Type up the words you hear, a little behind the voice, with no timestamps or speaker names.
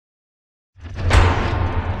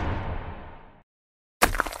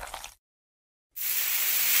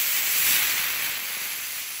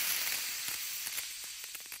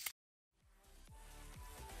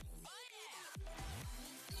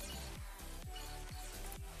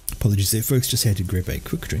Apologies there folks, just had to grab a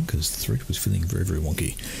quick drink because the throat was feeling very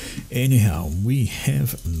wonky. Anyhow, we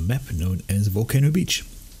have a map known as Volcano Beach.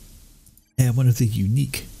 And one of the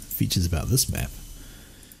unique features about this map,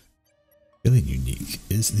 really unique,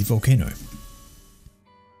 is the volcano.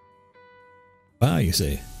 Ah, you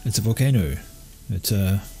say, it's a volcano. It's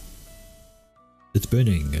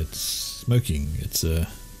burning, it's smoking, it's a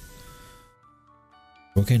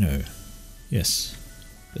volcano. Yes,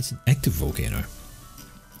 it's an active volcano.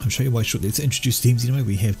 I'll show you why shortly. Let's introduce teams anyway.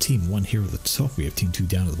 We have team 1 here at the top, we have team 2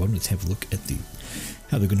 down at the bottom. Let's have a look at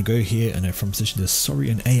how they're going to go here. And from position there's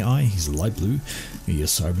Saurian AI, he's light blue. He is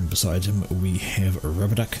Cybran. Beside him we have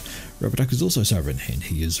Rubberduck. Rubberduck is also Cybran and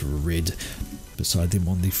he is red. Beside them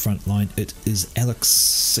on the front line it is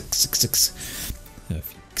Alex666. A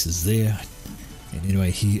few X's there. And anyway,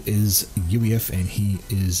 he is UEF and he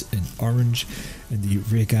is in orange. In the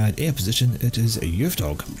rear guard air position it is a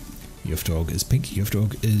Yurfdog. Yurfdog is pink,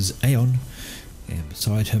 Yurfdog is Aeon, and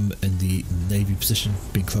beside him in the navy position,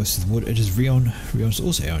 being close to the water, it is Rion. Rion's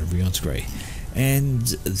also Aeon, Rion's grey. And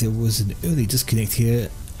there was an early disconnect here.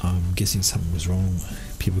 I'm guessing something was wrong.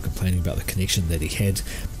 People complaining about the connection that he had,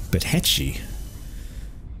 but Hatchy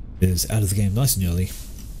is out of the game nice and early,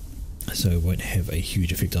 so it won't have a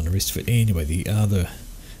huge effect on the rest of it. Anyway, the other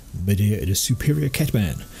mid-air, it is Superior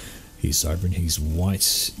Catman. He's Cybran, he's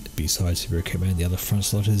white. Besides Superior Catman, the other front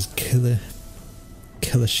slot is Kill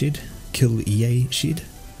EA Shed.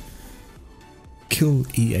 Kill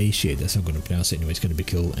EA Shed, that's how I'm going to pronounce it anyway, it's going to be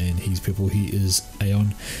Kill, and he's purple, he is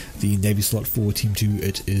Aeon. The navy slot for team 2,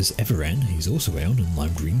 it is Avaran, he's also Aeon in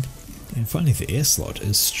lime green. And finally the air slot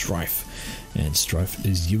is Strife, and Strife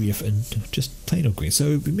is UEF in just plain old green.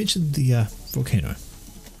 So we mentioned the volcano.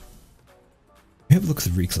 Have a look at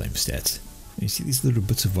the reclaim stats. You see these little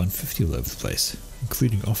bits of 150 all over the place,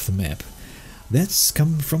 including off the map. That's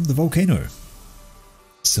come from the volcano.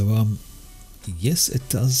 So yes, it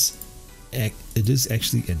does. It is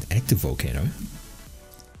actually an active volcano,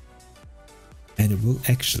 and it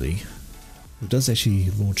does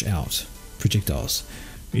actually launch out projectiles.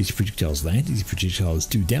 These projectiles land, these projectiles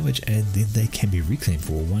do damage, and then they can be reclaimed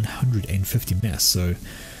for 150 mass. So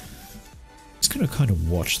just gonna kind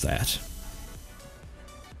of watch that.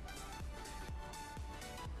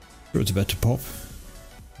 It's about to pop.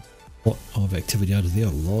 A lot of activity out of there, a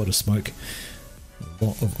lot of smoke, a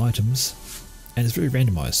lot of items, and it's very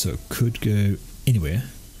randomized, so it could go anywhere.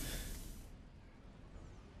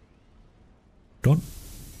 Hold on.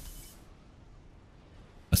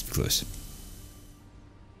 Must be close.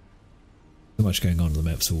 So much going on in the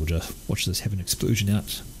map, so we'll just watch this have an explosion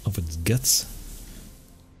out of its guts.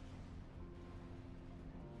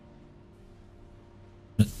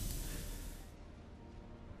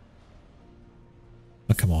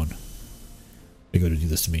 Oh, come on. They got to do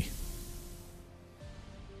this to me.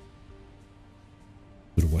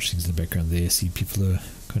 Got to watch things in the background there, see people are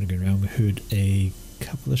kind of going around. We heard a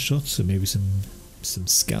couple of shots, so maybe some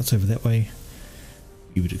scouts over that way.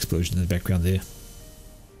 Huge explosion in the background there.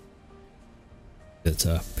 That's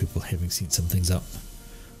people having seen some things up.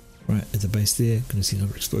 Right at the base there, gonna see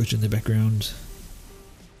another explosion in the background.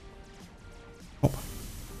 Pop.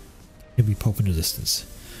 Maybe pop in the distance.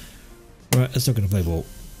 Right, it's not gonna play ball.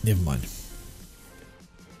 Never mind.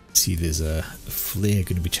 See, there's a flare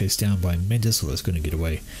going to be chased down by Mendes, or it's going to get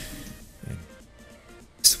away. And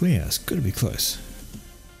I swear, it's got to be close.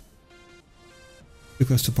 Too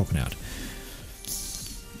close to popping out.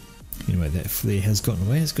 Anyway, that flare has gotten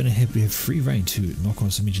away. It's going to have free reign to knock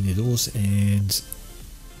on some engineer doors, and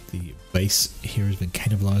the base here has been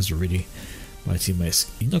cannibalized already by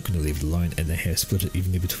teammates. You're not going to leave it alone, and they have split it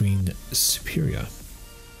evenly between Superior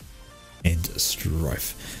and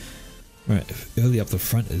Strife. Right, early up the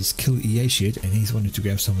front is Kill EA Shed, and he's wanting to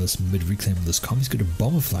grab some of this mid-reclaim of this comm. He's got a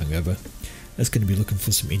bomber flying over. That's going to be looking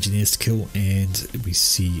for some engineers to kill, and we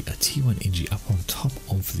see a T1 NG up on top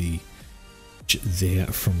of the there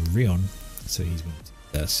from Rion. So he's going to do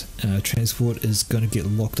that. Transport is going to get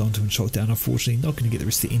locked onto and shot down. Unfortunately, not going to get the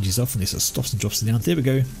rest of the NGs off unless it stops and drops it down. There we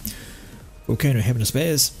go. Volcano having a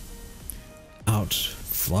spares. Out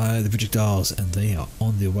fly the projectiles, and they are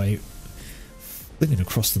on their way. Flinging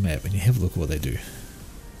across the map, and you have a look at what they do.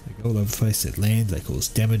 They go all over the place, they land, they cause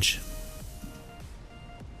damage,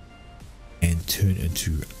 and turn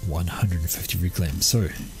into 150 reclaims. So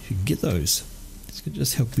if you can get those, it's going to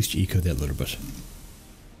just help boost your eco there a little bit.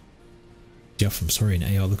 Jeff from Saurian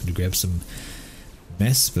AI looking to grab some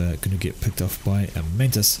mass, but going to get picked off by a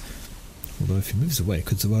Mantis. Although if he moves away,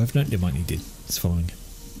 could survive. No, they might need dead. It's following.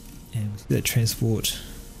 And that transport,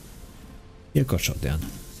 yeah, got shot down.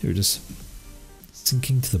 There it is.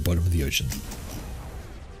 Sinking to the bottom of the ocean.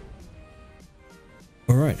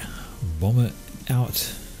 Alright, bomber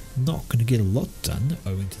out. Not going to get a lot done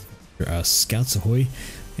owing to there are scouts ahoy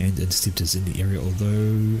and interceptors in the area, although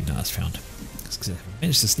no, it's found. Because I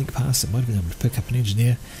managed to sneak past, I might have been able to pick up an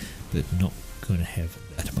engineer, but not going to have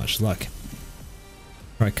that much luck.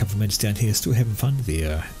 Alright, couple of mates down here still having fun.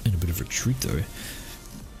 They're in a bit of retreat though.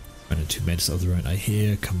 Running 2 mates of their own. I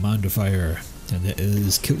hear commander fire, and that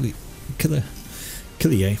is Killer.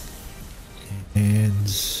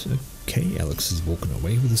 And okay, Alex is walking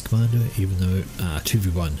away with his commander, even though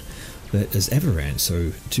 2v1. That is Avaran,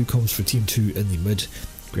 so 2 comms for team 2 in the mid,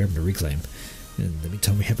 grabbing a reclaim. In the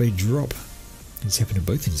meantime, we have a drop. It's happening to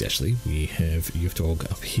both things actually. We have Yuftog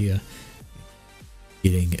up here,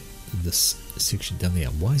 getting this section down there.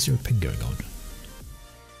 Why is there a ping going on?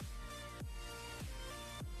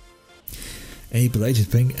 A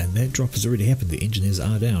belated ping, and that drop has already happened. The engineers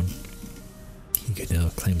are down. You can now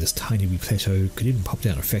claim this tiny wee plateau, could even pop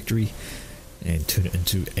down a factory and turn it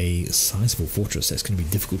into a sizable fortress. That's going to be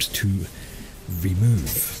difficult to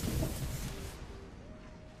remove.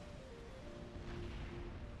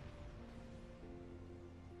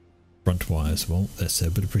 Front wires, well, that's a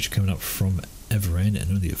bit of pressure coming up from Avaran, and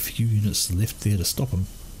only a few units left there to stop him.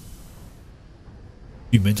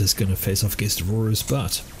 Humanta's going to face off against Auroras,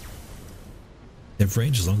 but they have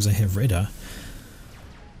range as long as they have radar.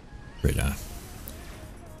 Radar.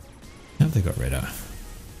 How have they got radar?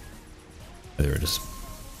 Oh, there it is.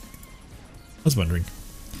 I was wondering.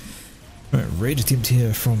 Alright, raid attempt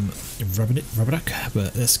here from Rubberduck,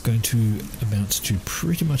 but that's going to amount to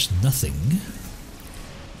pretty much nothing,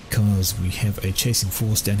 because we have a chasing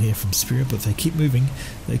force down here from Spirit, but if they keep moving,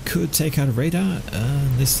 they could take out a radar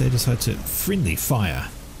unless they decide to friendly fire.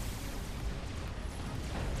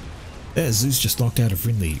 That Zeus just knocked out a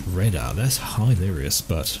friendly radar. That's hilarious,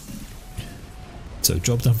 but so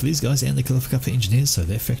job done for these guys, and they kill off a couple of engineers, so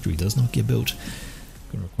their factory does not get built.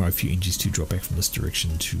 Going to require a few engies to drop back from this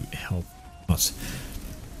direction to help us.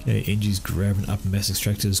 Okay, engies grabbing up mass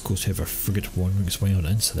extractors. Of course, we have a frigate wandering its way on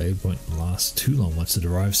in, so they won't last too long once it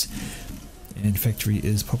arrives. And factory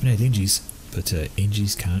is popping out engies, but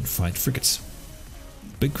engies can't fight frigates.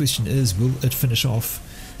 Big question is, will it finish off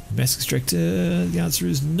mass extractor? The answer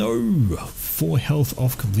is no. 4 health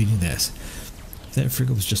off completing that. That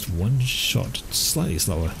frigate was just 1 shot, slightly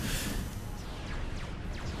slower.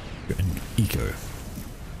 And eco.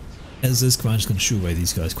 As this commander's going to shoo away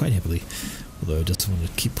these guys quite happily, although it doesn't want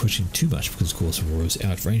to keep pushing too much because of course Aurora's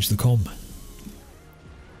outranged the comm.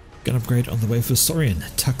 Gun upgrade on the way for Saurian,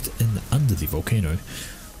 tucked in under the volcano,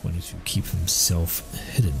 wanting to keep himself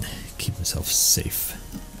hidden, keep himself safe.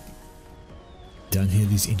 Down here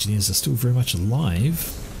these engineers are still very much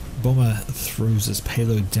alive. Bomber throws his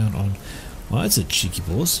payload down on, well, that's a cheeky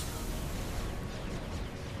boss.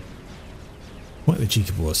 Quite the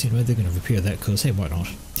cheeky boss. Anyway, they're going to repair that because, hey, why not?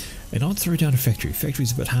 And I'll throw down a factory.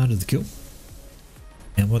 Factory's a bit harder to kill.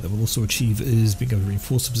 And what that will also achieve is being able to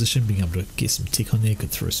reinforce the position, being able to get some tech on there,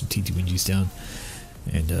 could throw some T2 NGs down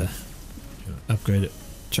and upgrade it,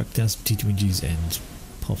 chuck down some T2 NGs and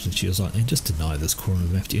pop some shields on and just deny this corner of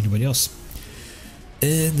the map to anybody else.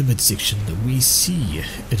 In the midsection we see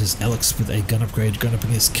it is Alex with a gun upgrade going up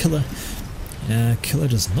against Killer. Killer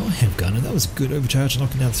does not have gun, and that was a good overcharge,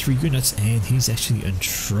 knocking down 3 units, and he's actually in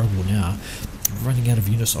trouble now, running out of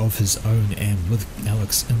units of his own, and with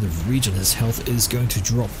Alex in the region his health is going to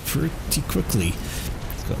drop pretty quickly.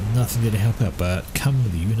 He's got nothing there to help out, but come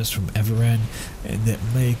with the units from Avaran, and that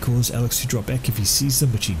may cause Alex to drop back if he sees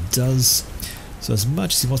them, which he does. So as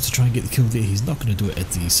much as he wants to try and get the kill there, he's not going to do it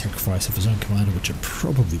at the sacrifice of his own commander, which it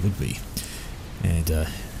probably would be. And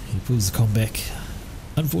he pulls the comm back.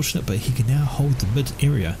 Unfortunate, but he can now hold the mid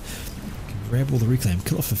area, can grab all the reclaim,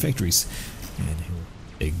 kill off the factories, and he'll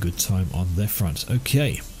have a good time on that front.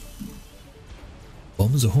 Okay,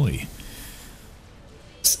 bombers ahoy.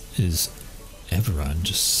 This is Avaran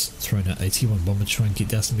just throwing out a T1 bomber to try and get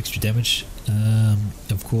down some extra damage.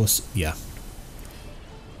 Of course, yeah,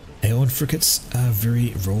 Aeon frigates are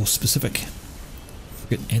very role specific.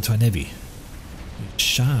 Frigate anti-navy,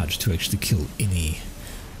 charge to actually kill any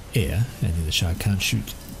air, and then the Shard can't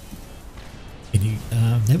shoot any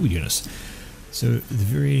naval units, so they're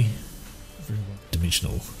very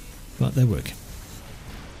one-dimensional, but they work.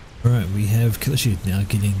 Alright, we have Killashid now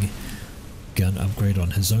getting gun upgrade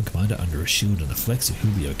on his own commander under a shield and a flex, so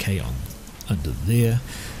he'll be okay on under there.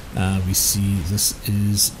 We see this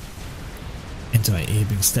is anti-air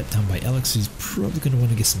being stepped down by Alex, who's probably going to want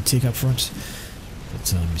to get some tech up front,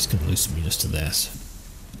 but he's going to lose some units to that.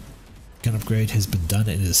 Gun upgrade has been done,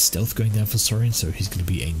 and it is stealth going down for Saurian, so he's going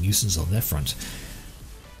to be a nuisance on that front.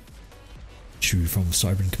 True from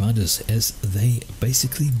Cybran commanders, as they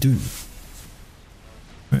basically do.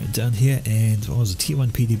 down here, and there's a tier 1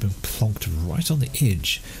 PD been plonked right on the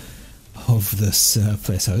edge of this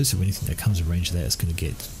plateau, so anything that comes in range of that is going to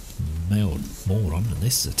get mauled on,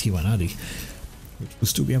 unless it's a tier 1 Artie, which will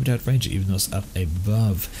still be able to outrange it even though it's up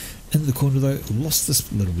above. In the corner though, lost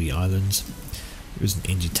this little wee island. There is an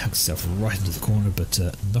engine tucks itself right into the corner, but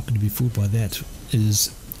not going to be fooled by that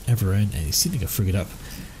is Avaran, and he's sending a frigate up.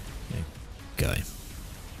 Go.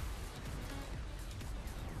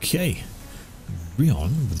 Okay,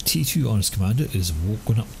 Rion with T2 on his commander is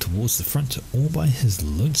walking up towards the front all by his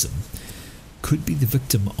lonesome. Could be the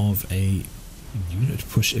victim of a unit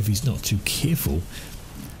push if he's not too careful.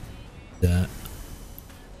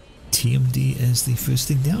 TMD as the first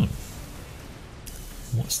thing down.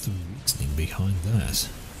 What's the reasoning behind that?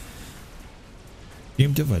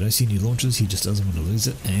 Preemptive, I don't see any launches, he just doesn't want to lose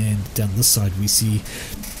it. And down this side we see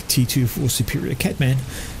T2 for Superior Catman,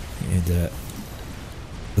 and the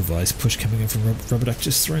Vice push coming in from Rubber Duck,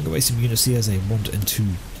 just throwing away some units here as they want into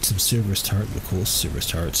some Cerberus turret. Of course, Cerberus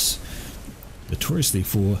turrets notoriously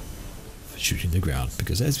for shooting the ground,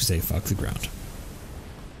 because as we say, fuck the ground.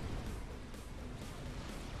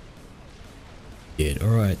 Yeah,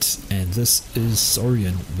 alright, and this is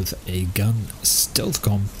Saurian with a gun stealth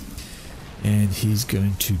com, and he's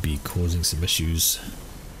going to be causing some issues.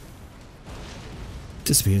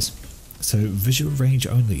 Disappears. So visual range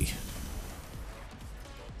only.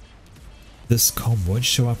 This com won't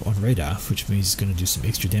show up on radar, which means it's going to do some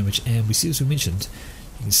extra damage, and we see, as we mentioned,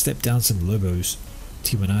 you can step down some Lobos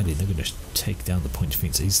T1 and they're going to take down the point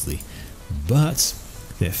defense easily. But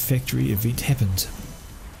that factory event happened.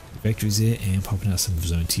 The factory's there and popping out some of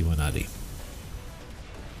his own T1 RD.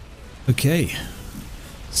 Okay,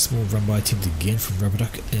 small run by attempt again from Rubber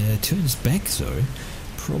Duck. Turns back though,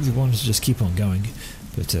 probably wanted to just keep on going,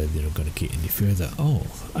 but they're not going to get any further. Oh,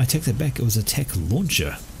 I take that back, it was a attack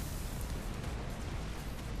launcher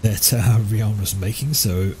that Rion was making,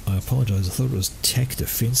 so I apologise. I thought it was tech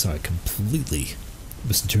defense. I completely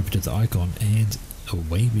misinterpreted the icon, and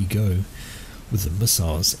away we go with the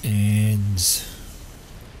missiles and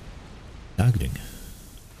targeting.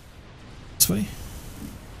 This way.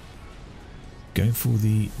 Going for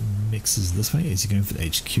the mixes this way. Is he going for the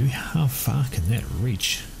HQ? How far can that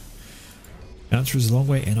reach? Answer is a long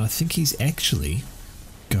way, and I think he's actually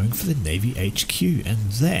going for the Navy HQ,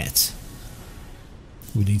 and that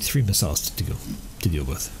we need 3 missiles to deal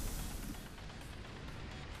with.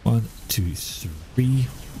 1, 2, 3,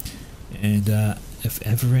 and if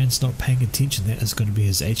Avaran's not paying attention, that is going to be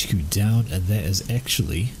his HQ down, and that is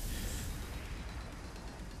actually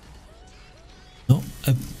not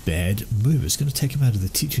a bad move. It's going to take him out of the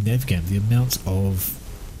T2 nav game. The amount of,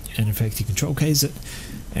 and in fact he control K's it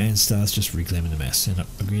and starts just reclaiming the mass and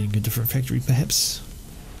upgrading a different factory perhaps.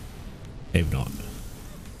 Maybe not.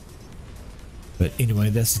 But anyway,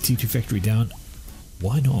 that's the T2 factory down.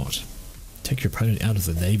 Why not? Take your opponent out of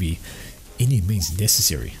the Navy any means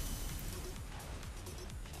necessary.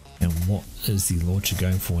 And what is the launcher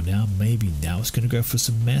going for now? Maybe now it's going to go for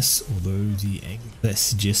some mass, although the angle that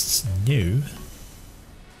suggests no.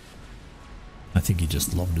 I think he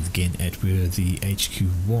just lobbed it again at where the HQ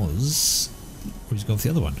was. Or he's gone for the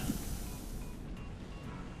other one.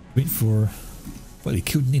 Went for, well, he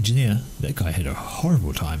killed an engineer. That guy had a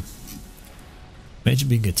horrible time. Imagine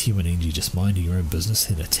being a T1 NG just minding your own business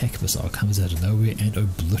and an attack missile comes out of nowhere and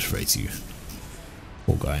obliterates you.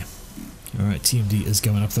 Poor guy. Alright, TMD is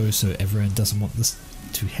going up though, so Avaran doesn't want this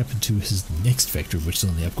to happen to his next factory, which is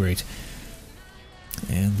on the upgrade.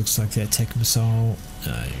 And looks like that attack missile,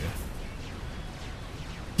 yeah.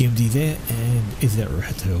 TMD there, and if that were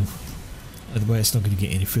hit the hill. Other way, it's not going to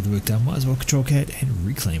get any further work done. Might as well control cat and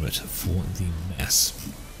reclaim it for the mass.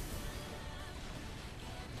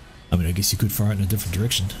 I mean, I guess you could fire it in a different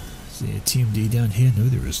direction. Is there a TMD down here? No,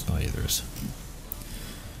 there is. Oh, yeah, there is.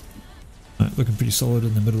 Alright, looking pretty solid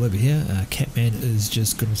in the middle over here. Catman is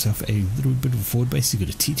just got himself a little bit of a forward base. He's got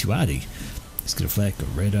a T2RD. He's got a flag,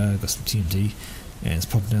 got radar, got some TMD, and it's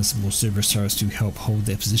popping down some more Cerberus turrets to help hold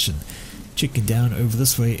that position. Checking down over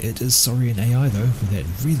this way, it is Saurian AI though, with that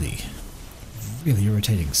really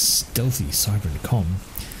irritating, stealthy Cybran com.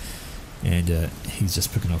 And he's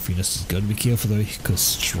just picking off units. He's got to be careful though, because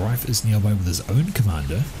Strife is nearby with his own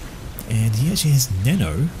commander, and he actually has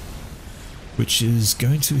Nano, which is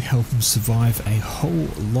going to help him survive a whole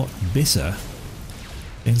lot better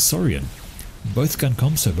than Saurian. Both gun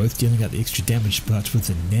comms, so both dealing out the extra damage, but with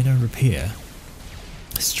the Nano repair,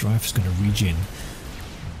 Strife is going to regen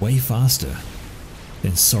way faster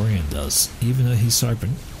than Saurian does, even though he's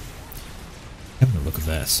Cybran. Having a look at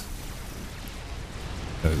that.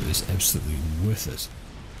 Oh, is absolutely worth it.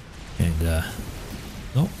 And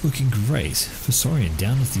Not looking great for Saurian,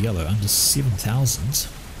 down with the yellow, under 7,000.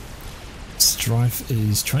 Strife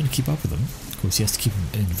is trying to keep up with him. Of course he has to keep him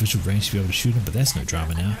in visual range to be able to shoot him, but that's no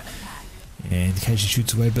drama now. And occasionally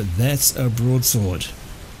shoots away, but that's a broadsword.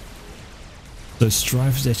 So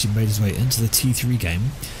Strife has actually made his way into the T3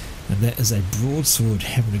 game, and that is a broadsword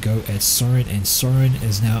having to go at Saurian, and Saurian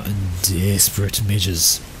is now in desperate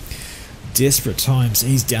measures. Desperate times.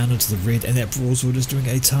 He's down into the red, and that broadsword is doing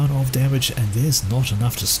a ton of damage, and there's not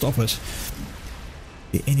enough to stop it.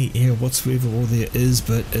 Any air whatsoever, or there is,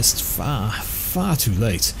 but it's far too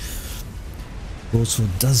late.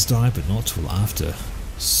 Broadsword does die, but not till after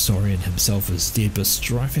Saurian himself is dead, but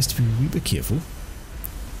Strife has to be a wee bit careful.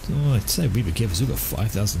 Oh, I'd say a wee bit careful, he's got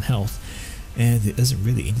 5,000 health, and there isn't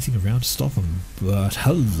really anything around to stop him. But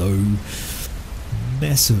hello,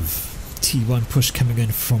 massive T1 push coming in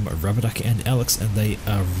from Rubberduck and Alex, and they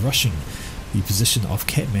are rushing the position of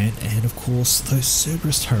Catman, and of course those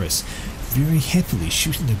Cerberus turrets very happily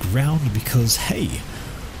shooting the ground because, hey,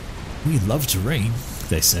 we love terrain,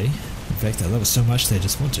 they say. In fact, they love it so much they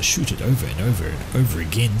just want to shoot it over and over and over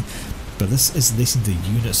again. But this is letting the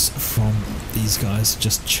units from these guys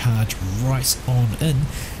just charge right on in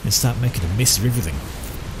and start making a mess of everything.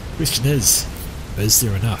 Question is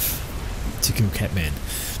there enough to kill Catman?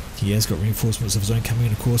 He has got reinforcements of his own coming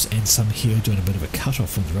in, of course, and some here doing a bit of a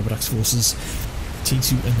cut-off from the Rubberduck's forces.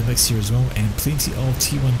 T2 in the mix here as well, and plenty of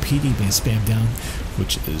T1 PD being spammed down,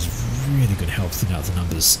 which is really going to help thin out the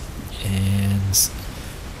numbers. And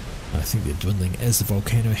I think they're dwindling as the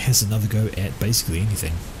Volcano has another go at basically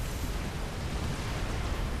anything.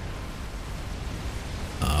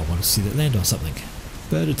 I want to see that land on something,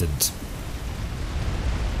 but it didn't.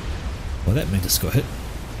 Well, that Mantis got hit.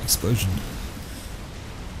 Explosion.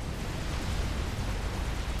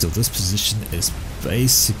 So this position is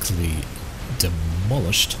basically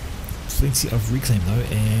demolished. Plenty of reclaim though,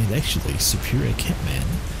 and actually Superior Catman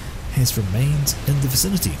has remained in the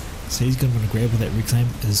vicinity. So he's going to want to grab all that reclaim.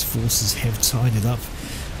 His forces have tied it up.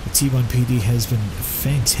 The T1 PD has been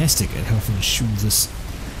fantastic at helping shoo this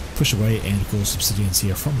push away, and of course Obsidian's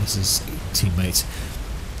here from his teammate.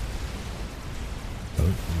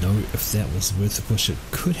 Don't know if that was worth the push. It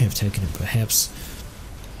could have taken it perhaps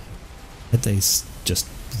had they just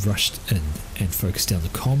rushed in and focused down the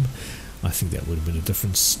comm. I think that would have been a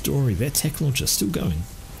different story. That tech launcher still going,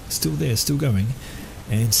 still there, still going,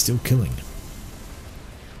 and still killing.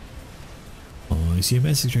 Oh, I see a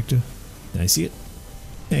mass extractor. Now I see it.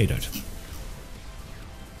 No, you don't.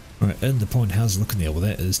 Right, in the pond, how's it looking there? Well,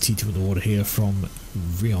 that is T2 in the water here from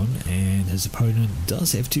Rion, and his opponent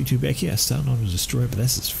does have 2-2 back here, starting on a destroyer, but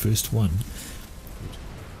that's his first one.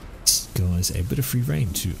 This guy's a bit of free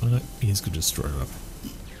reign to... Oh no, he has got a destroyer up.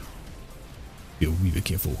 Be a wee bit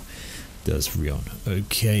careful, does Rion.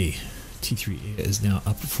 Okay, T3 Air is now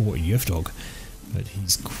up for Yurfdog, but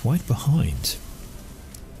he's quite behind.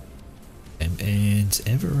 And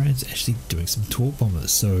Avaran's actually doing some torp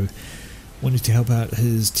bombers, so wanting to help out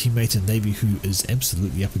his teammate in Navy, who is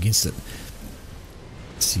absolutely up against it.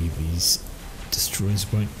 Let's see if these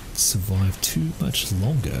destroyers won't survive too much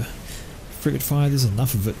longer. Frigate fire, there's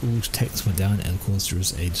enough of it all to take this one down, and of course there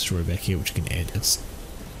is a destroyer back here which can add its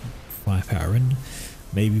firepower in,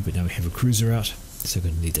 maybe, but now we have a cruiser out, so we're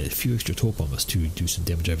going to need a few extra torp bombers to do some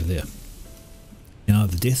damage over there. Now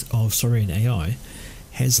the death of Saurian AI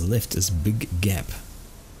has left this big gap,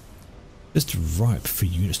 just ripe for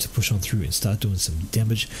units to push on through and start doing some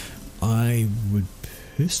damage. I would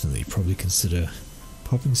personally probably consider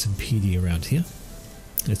popping some PD around here.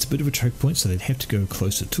 It's a bit of a choke point, so they'd have to go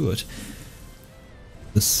closer to it.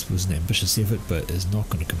 This was an ambitious effort, but is not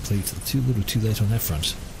going to complete. Too little too late on that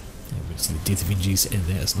front. We're going to see the death of NGs, and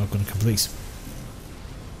that is not going to complete.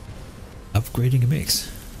 Upgrading a mix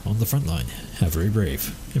on the front line. How very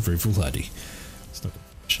brave and very foolhardy. It's not going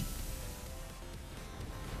to finish.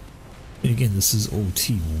 And again, this is all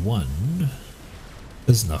T1.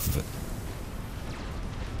 There's enough of it.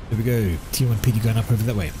 There we go. T1 PD going up over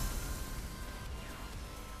that way.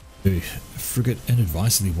 So, frigate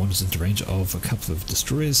inadvisedly wanders into range of a couple of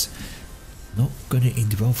destroyers. Not going to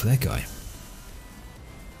end well for that guy.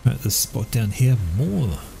 Right, this spot down here,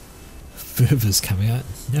 more fervors coming out.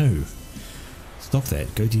 No, stop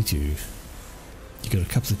that. Go D2. You got a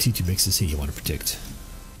couple of T2 mixes here you want to protect.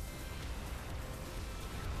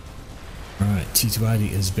 Alright,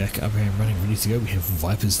 T2RD is back up and running, ready to go. We have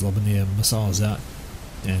Vipers lobbing their missiles out,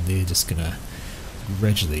 and they're just gonna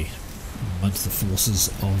gradually munch the forces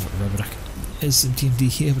of Rubberduck. There's some TMD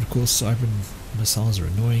here, but of course Siren missiles are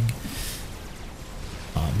annoying.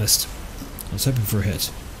 Ah, missed. I was hoping for a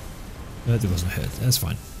hit. No, there wasn't a hit. That's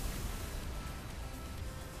fine.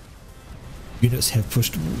 Units have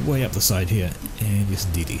pushed way up the side here, and yes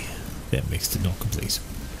indeedy, that makes it not complete.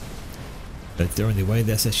 But they're on their way.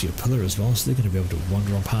 That's actually a pillar as well, so they're going to be able to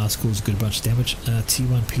wander on past, cause a good bunch of damage.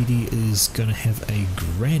 T1 PD is going to have a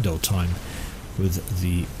grand old time with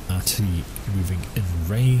the RT moving in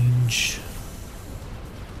range.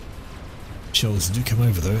 Shells do come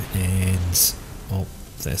over though, and oh,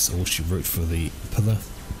 that's all she wrote for the pillar.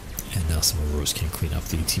 And now some Auroras can clean up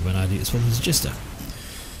the T1 RD as well as Jester.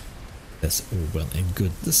 That's all well and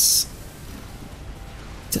good. Is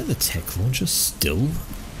that the tech launcher still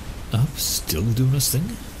up, still doing its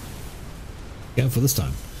thing? Go for this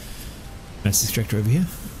time. Mass extractor over here,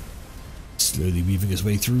 slowly weaving his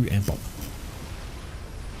way through, and pop.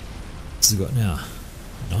 What's he got now?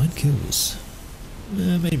 9 kills.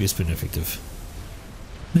 Maybe it's been effective.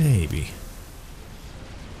 Maybe.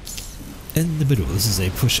 In the middle, this is a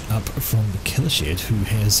push up from Killer Shed, who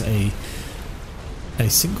has a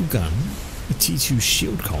single gun, a T2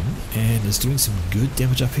 shield comm, and is doing some good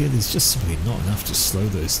damage up here. There's just simply not enough to slow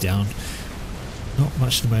those down. Not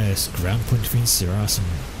much in the way of ground point defense. There are some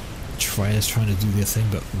triads trying to do their thing,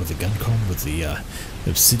 but with the gun comm, with the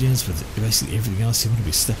obsidians, with basically everything else, you want to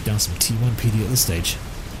be slapping down some T1 PD at this stage.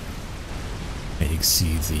 And you can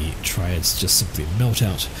see the triads just simply melt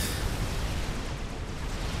out.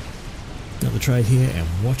 Another triad here, and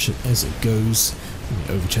watch it as it goes.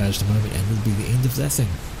 Overcharged a moment, and it'll be the end of that thing.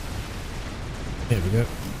 There we go.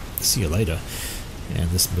 See you later. And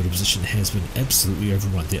this middle position has been absolutely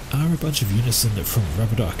overrun. There are a bunch of units in it from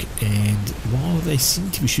Rubber Duck, and while they seem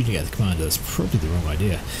to be shooting at the commander, it's probably the wrong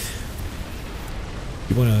idea.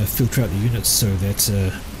 You want to filter out the units so that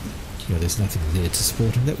there's nothing there to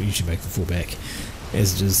support him. That will usually make them fall back.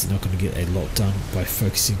 As it is, they're not going to get a lot done by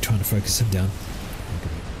trying to focus him down. They're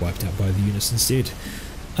going to be wiped out by the units instead.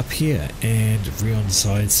 Up here, and Rion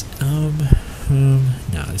decides, no,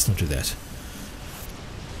 let's not do that.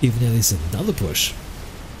 Even now there's another push.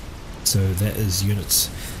 So that is units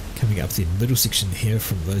coming up the middle section here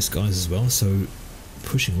from those guys as well, so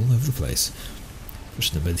pushing all over the place.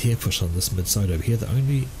 Push in the mid here, push on this mid side over here. The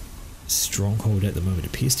only stronghold at the moment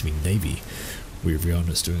appears to be Navy, where Rion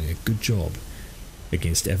is doing a good job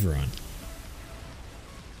against Aviron.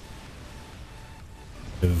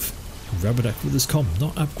 Of Rubber Duck with his comm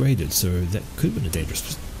not upgraded, so that could have been a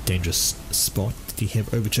dangerous spot. Did he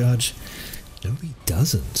have overcharge? No, he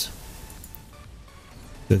doesn't.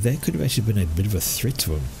 So that could have actually been a bit of a threat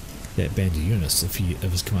to him, that band of units, if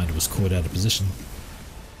his commander was caught out of position.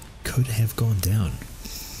 Could have gone down.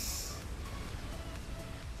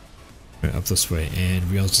 Right, up this way,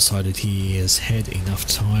 and Rion's decided he has had enough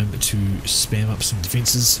time to spam up some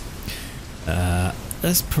defences.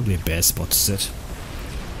 That's probably a bad spot to sit.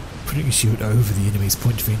 Putting a shield over the enemy's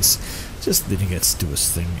point defense, just letting it do its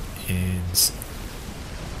thing, and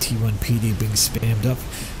T1 PD being spammed up,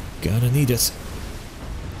 gonna need it.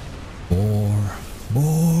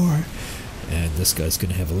 More, and this guy's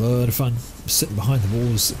gonna have a lot of fun sitting behind the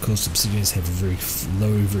walls. Of course, Obsidians have a very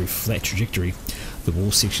low, very flat trajectory. The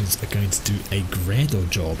wall sections are going to do a grand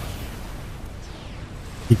old job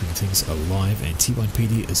keeping things alive, and T1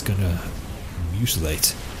 PD is gonna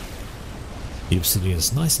mutilate the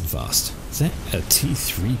Obsidians nice and fast. Is that a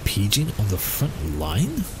T3 Pigeon on the front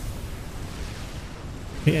line?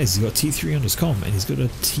 Yeah, he's got T3 on his comm, and he's got a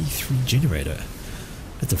T3 generator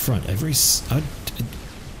at the front.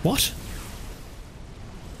 What?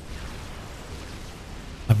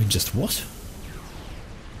 I mean, just what?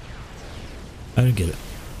 I don't get it.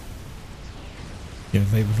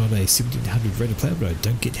 Maybe not a 1700 rated player, but I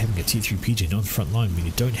don't get having a T3 Pigeon on the front line when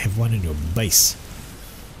you don't have one in your base.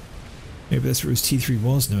 Maybe that's where his T3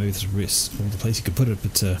 was. No, that's all the place you could put it,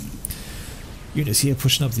 but units here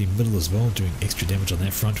pushing up the middle as well, doing extra damage on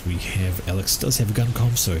that front. We have Alex does have a gun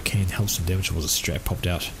comm, so it can help some damage. There was a strap popped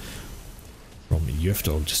out from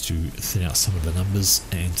Dog just to thin out some of the numbers,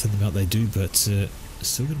 and thin them out they do, but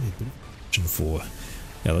still going to be a bit of action for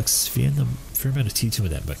Alex. Fair amount of T2 in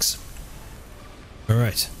that mix.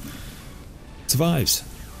 Alright. Survives.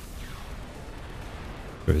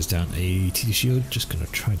 Throws down a T2 shield, just going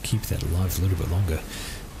to try and keep that alive a little bit longer.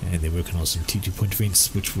 And they're working on some T2 point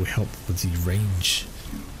defense, which will help with the range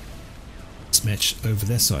mismatch over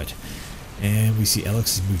that side. And we see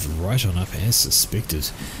Alex has moved right on up as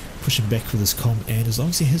suspected, pushing back with his comm, and as long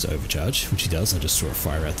as he has overcharge, which he does, I just saw a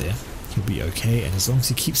fire out there, he'll be okay, and as long as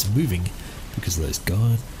he keeps moving because of those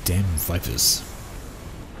goddamn Vipers.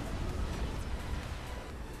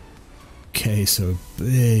 Okay, so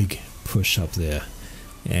big push up there,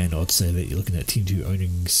 and I'd say that you're looking at Team 2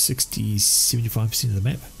 owning 60-75% of the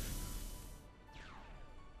map.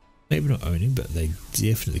 Maybe not owning, but they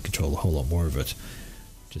definitely control a whole lot more of it.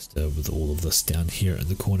 just with all of this down here in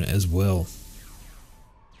the corner as well.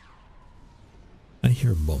 I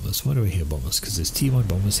hear bombers. Why do I hear bombers? Because there's T1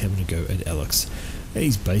 bombers having a go at Alex.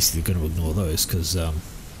 He's basically going to ignore those because, yeah,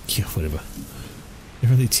 whatever.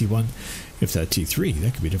 They're only T1. If they're T3,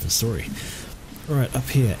 that could be a different story. Alright, up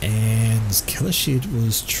here, and Killershed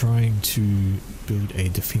was trying to build a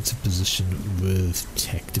defensive position with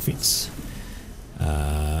tech defense.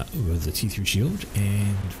 With a T3 shield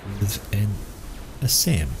and with a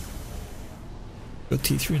SAM. Got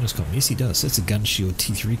T3 in his comm. Yes, he does. That's a gun shield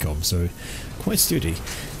T3 comm, so quite sturdy.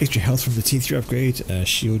 Extra health from the T3 upgrade,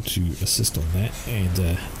 shield to assist on that,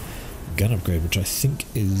 and gun upgrade, which I think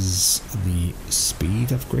is the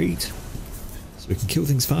speed upgrade. So we can kill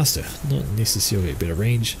things faster. Not necessarily a better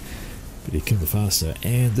range, but you kill them faster.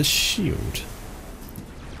 And this shield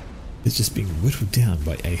is just being whittled down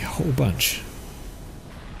by a whole bunch.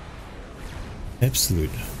 Absolute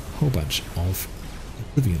whole bunch of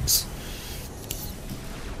Oblivions.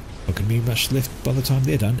 Not going to be much left by the time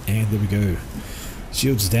they're done, and there we go.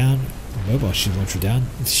 Shields down, mobile shield launcher down,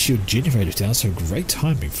 shield generator down, so great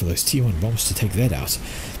timing for those T1 bombs to take that out.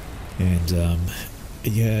 And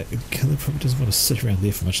yeah, Killer probably doesn't want to sit around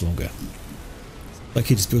there for much longer. Like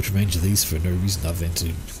he just built a range of these for no reason other than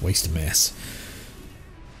to waste a mass.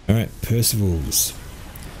 Alright, Percival's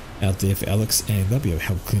out there for Alex, and they'll be able to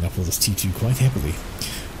help clean up all this T2 quite happily.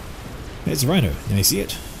 There's a Rhino. Now you see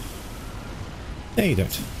it? No, you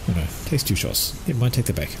don't. Oh no, takes 2 shots. Never mind, take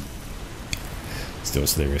that back. Still,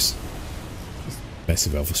 it's hilarious.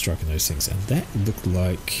 Massive alpha striking those things, and that looked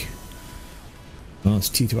like... well, it's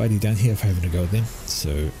T2ID down here for having a go at them,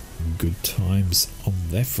 so good times on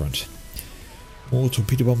that front. More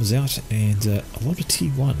torpedo bombers out, and a lot of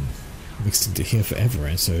T1 mixed into here for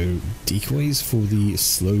Avaran, so decoys for the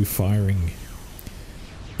slow firing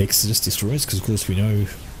Exodus destroyers, because of course we know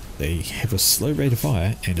they have a slow rate of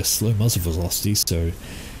fire and a slow muzzle velocity, so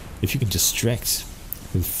if you can distract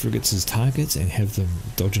with frigates as targets and have them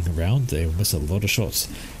dodging around, they'll miss a lot of shots.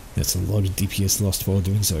 That's a lot of DPS lost while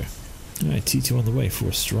doing so. Alright, T2 on the way for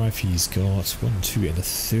a strife. He's got 1, 2 and a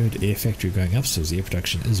 3rd air factory going up, so his air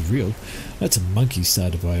production is real. That's a monkey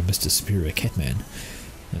started by Mr. Superior Catman.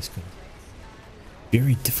 That's good.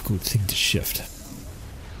 Very difficult thing to shift.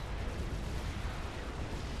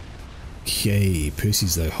 Okay,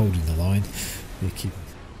 Percy's though holding the line. They're keeping,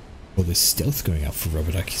 well, there's stealth going up for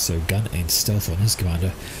Rubberduck, so gun and stealth on his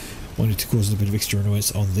commander. Wanted to cause a bit of extra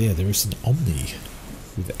annoyance on there. There is an Omni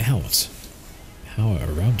without power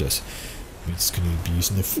around it. It's going to be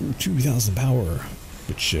using the full 2000 power,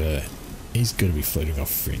 which is going to be floating off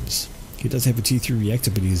friends. He does have a T3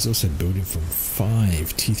 reactor, but he's also building from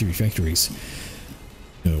 5 T3 factories.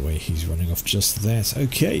 No way he's running off just that.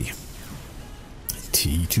 Okay.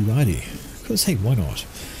 T2 ID. Because hey, why not?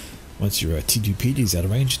 Once your T2 PD is out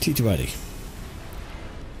of range, T2 ID.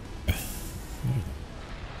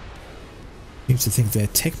 Seems to think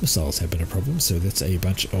that tech missiles have been a problem, so that's a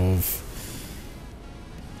bunch of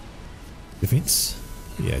defense.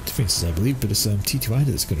 Yeah, defenses I believe, but it's T2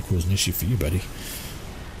 ID that's going to cause an issue for you, buddy.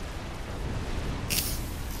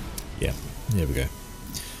 Yeah, there we go.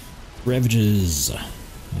 Ravages.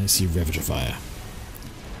 I see Ravager fire.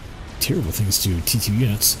 Terrible things to T2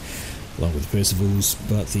 units, along with the Percivals,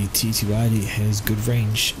 but the T2 ID has good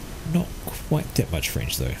range. Not quite that much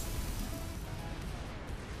range though.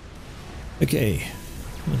 Okay,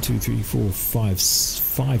 1, 2, 3, 4, 5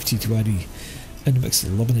 T2 ID in the mix,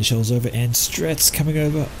 lobbing the shells over, and Strats coming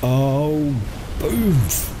over. Oh, boom!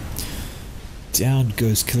 Down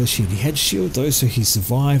goes Killershed. He had shield though, so he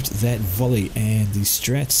survived that volley, and the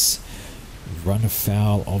Strats run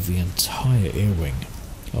afoul of the entire air wing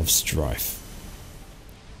of Strife.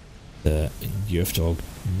 The Yerf Dog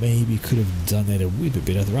maybe could have done that a wee bit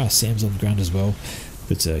better. There are SAMs on the ground as well,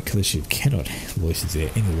 but Killershed cannot loiter there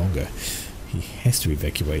any longer. He has to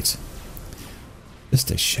evacuate.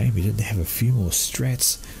 Just a shame he didn't have a few more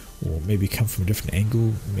strats, or maybe come from a different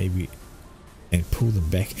angle, maybe, and pull them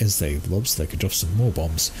back as they lob so they could drop some more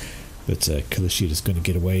bombs. But Killershed is going to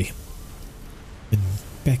get away and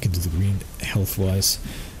back into the green health wise.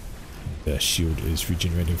 The shield is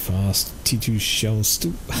regenerating fast. T2 shells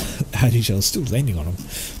still, ID shells still landing on him,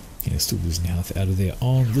 and still losing health out of there.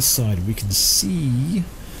 On this side we can see,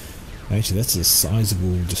 actually that's a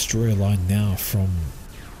sizable destroyer line now from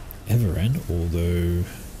Avaran, although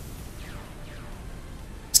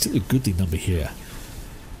still a goodly number here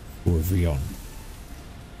for Rion.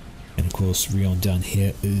 And of course Rion down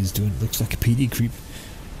here is doing, looks like a PD creep.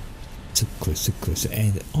 So closer,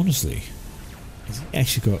 and honestly, he's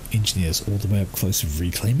actually got engineers all the way up close to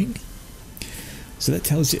reclaiming. So that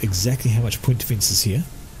tells you exactly how much point defense is here.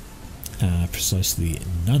 precisely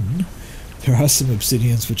none. There are some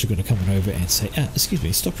obsidians which are going to come on over and say, excuse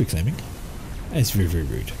me, stop reclaiming. That's very, very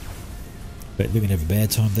rude. But they're going to have a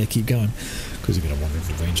bad time if they keep going, because they're going to wander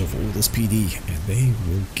into the range of all this PD, and they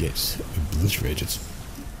will get obliterated.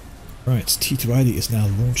 Right, T280 is now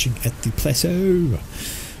launching at the plateau.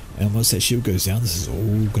 And once that shield goes down, this is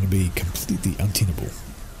all going to be completely untenable.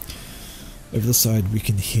 Over the side we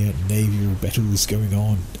can hear naval battles going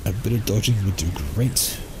on. A bit of dodging would do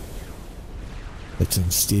great. But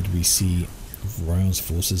instead we see Ryan's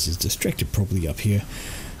forces is distracted probably up here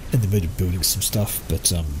in the middle of building some stuff,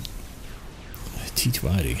 but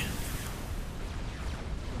T280.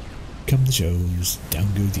 Come the shells,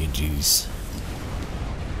 down go the NGs.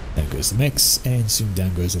 Down goes the mechs, and soon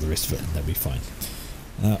down goes all the rest of it, and that'll be fine.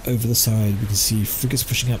 Over the side we can see frigates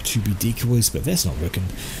pushing up to be decoys, but that's not working,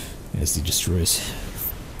 as the destroyers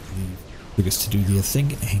leave frigates to do their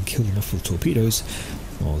thing and kill them off with torpedoes,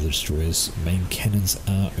 while the destroyers' main cannons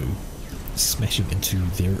are smashing into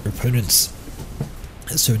their opponents.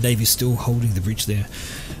 So Navy's still holding the breach there.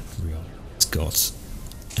 It's got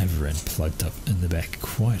Avaran plugged up in the back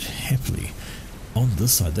quite happily. On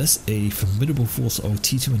this side, that's a formidable force of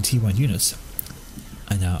T2 and T1 units.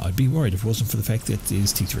 And now I'd be worried if it wasn't for the fact that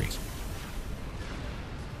there's T3.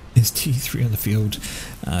 There's T3 on the field.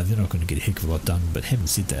 They're not going to get a heck of a lot done, but having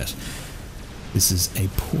said that, this is a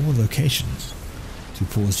poor location to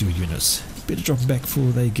pause your units. Better drop them back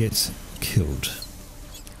before they get killed.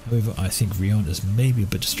 However, I think Rion is maybe a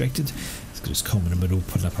bit distracted. He's got his comm in the middle,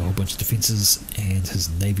 putting up a whole bunch of defences, and his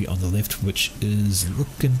navy on the left, which is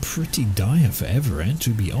looking pretty dire for Avaran, to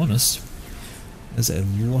be honest. There's a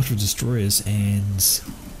lot of destroyers, and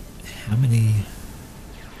how many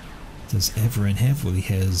does Avaran have? Well, he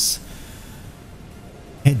has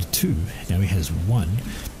had 2, now he has 1,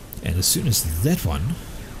 and as soon as that one...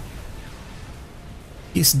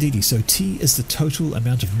 Yes, indeedy, so T is the total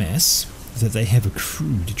amount of mass that they have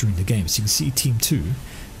accrued during the game. So you can see Team 2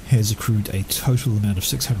 has accrued a total amount of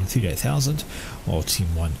 638,000, while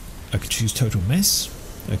Team 1, I can choose total mass,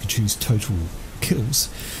 I can choose total kills,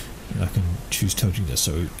 and I can choose total units.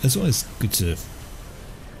 So it's always good to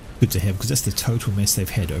have, because that's the total mass they've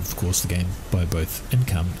had over the course of the game by both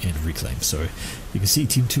income and reclaim. So you can see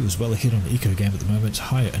Team 2 is well ahead on the eco game at the moment,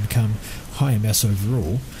 higher income, higher mass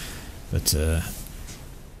overall, but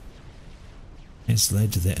has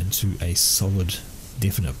led that into a solid,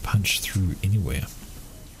 definite punch through anywhere.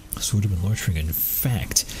 Sort of been loitering. In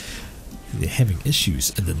fact, they're having issues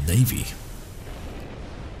in the navy.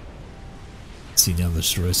 See, now the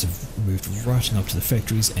destroyers have moved right on up to the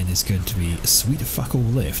factories, and there's going to be sweet fuck all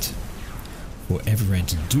left for Avaran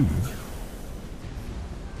to do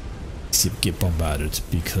except get bombarded,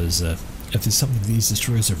 because if there's something these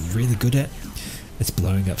destroyers are really good at, it's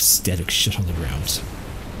blowing up static shit on the ground.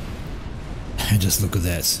 And just look at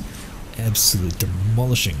that, absolute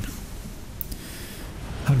demolishing.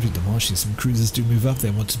 100 demolishing. Some cruisers do move up.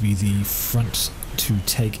 They want to be the front to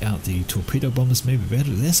take out the torpedo bombers, maybe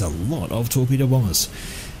better. There's a lot of torpedo bombers,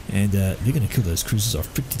 and they're going to kill those cruisers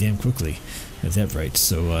off pretty damn quickly at that rate.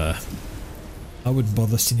 So I wouldn't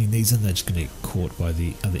bother sending these in. They're just going to get caught by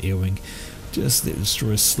the other air wing. Just let the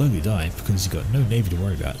destroyers slowly die, because you've got no navy to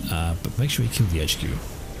worry about. But make sure you kill the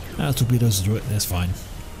HQ. Torpedoes will do it. That's fine.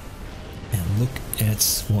 And look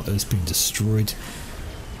at what has been destroyed.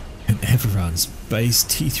 And Avaran's base,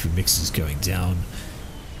 T3 mixers going down.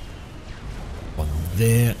 One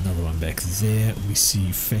there, another one back there. We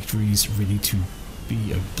see factories ready to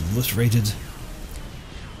be obliterated.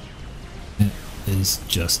 It is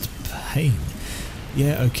just pain.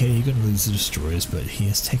 Yeah, okay, you're going to lose the destroyers, but he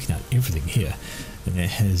has taken out everything here. And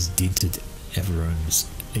that has dented Avaran's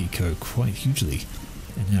eco quite hugely.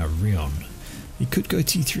 And now Rion. He could go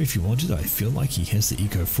T3 if he wanted. I feel like he has the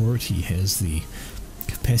eco for it. He has the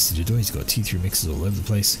capacity to do it. He's got T3 mixes all over the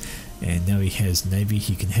place, and now he has navy.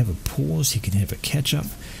 He can have a pause, he can have a catch up,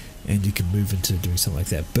 and he can move into doing something like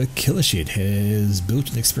that. But Killer Shed has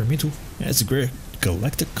built an experimental. That's a great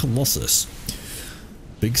Galactic Colossus,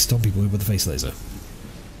 big stompy boy with a face laser,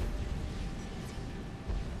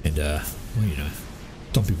 and well, you know,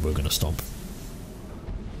 stompy boy gonna stomp.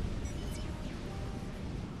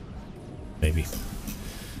 Maybe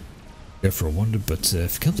go for a wander, but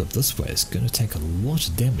if it comes up this way, it's going to take a lot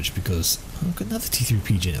of damage, because I've got another T3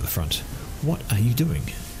 PG at the front. What are you doing?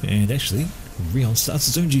 And actually, Rion starts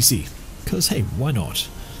his own GC, because hey, why not?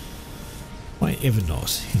 Why ever not?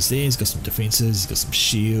 He's there, he's got some defences, he's got some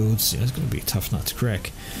shields, you know, it's going to be a tough nut to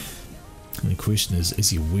crack. And the question is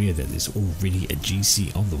he aware that there's already a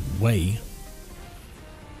GC on the way?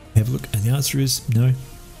 Have a look, and the answer is no.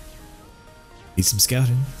 Need some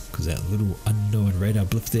scouting, because that little unknown radar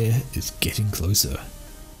blip there is getting closer.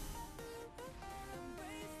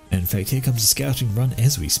 And in fact, here comes the scouting run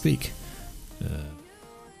as we speak.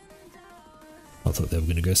 I thought they were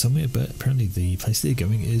going to go somewhere, but apparently the place they're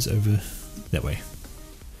going is over that way.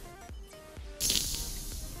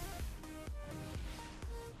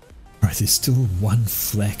 Alright, there's still one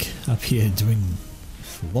flak up here doing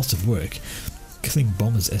lots of work, killing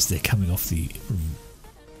bombers as they're coming off the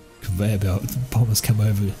conveyor belt. Bombers come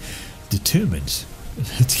over determined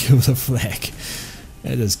to kill the flak.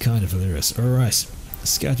 That is kind of hilarious. Alright,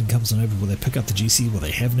 scouting comes on over. Will they pick up the GC? Well,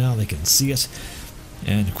 they have now. They can see it.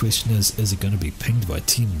 And the question is it going to be pinged by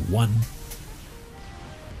Team 1?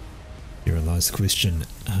 Here lies the question,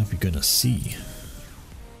 are we going to see?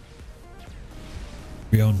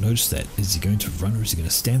 We all notice that. Is he going to run or is he going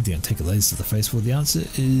to stand there and take a laser to the face? Well, the answer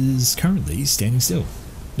is currently standing still.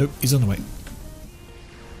 Nope, he's on the way.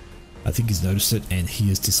 I think he's noticed it and he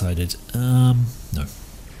has decided, no.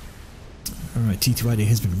 Alright, T2ID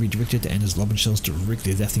has been redirected and his lobbing shells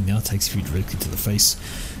directly, that thing now takes you directly to the face.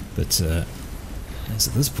 But as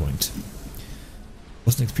at this point,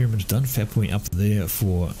 was an experiment done? Fatboy up there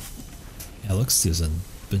for Alex. There's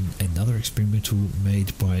been another experimental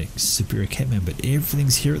made by Superior Catman, but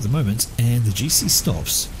everything's here at the moment, and the GC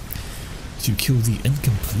stops to kill the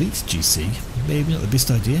incomplete GC. Maybe not the best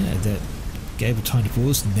idea. That gave a tiny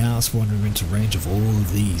pause. Now it's wandering into range of all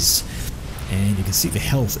of these, and you can see the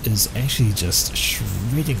health is actually just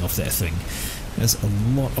shredding off that thing. There's a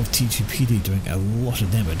lot of T2PD doing a lot of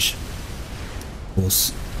damage. Of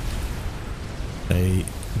course, they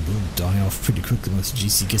will die off pretty quickly once the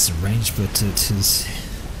GC gets in range, but it is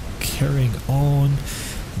carrying on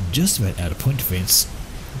just about out of point defense,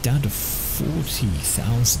 down to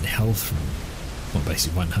 40,000 health from, well,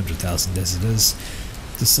 basically 100,000 as it is.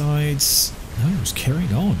 Decides, no, it's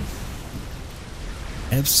carrying on.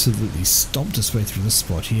 Absolutely stomped its way through this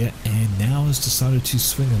spot here, and now has decided to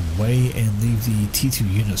swing away and leave the T2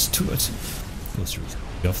 units to it. Of course,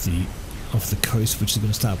 off the coast, which they're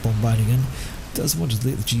going to start bombarding in. Doesn't want to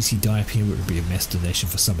let the GC die up here, where it would be a mass donation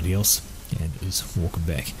for somebody else, and is walking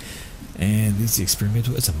back. And there's the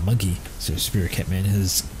experimental. It's a monkey, so Superior Catman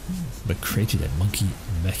has created a monkey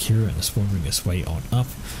back here and is wandering its way on up.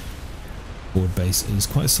 Board base is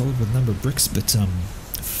quite solid with a number of bricks, but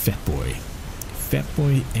Fatboy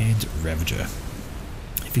and Ravager.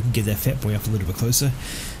 If you can get that Fatboy up a little bit closer,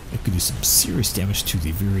 it could do some serious damage to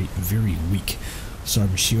the very, very weak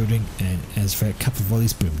cyber shielding, and as for a couple of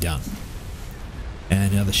volleys, boom, down.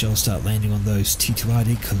 And now the shells start landing on those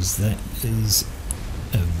T2RD, because that is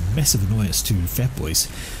a massive annoyance to Fatboys.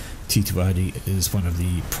 T2RD is one of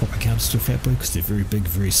the proper counters to a Fatboy, because they're very big,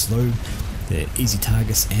 very slow, they're easy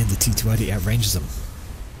targets, and the T2RD outranges them.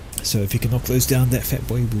 So if you can knock those down, that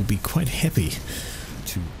Fatboy will be quite happy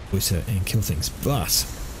to loiter and kill things, but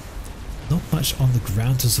not much on the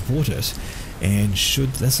ground to support it, and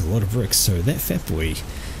that's a lot of bricks, so that Fatboy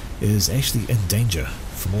is actually in danger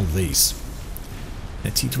from all of these.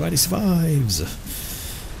 That T2RD survives.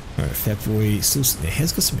 Alright, Fatboy still sitting there,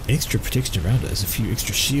 has got some extra protection around it. There's a few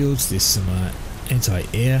extra shields, there's some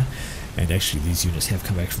anti-air, and actually these units have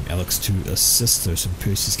come back from Alex to assist. There's some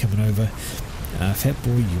Percy's coming over.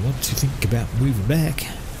 Fatboy, you want to think about moving back.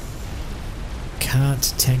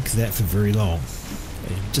 Can't tank that for very long.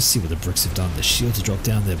 And you can just see what the bricks have done. The shields have dropped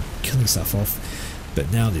down, they're killing stuff off,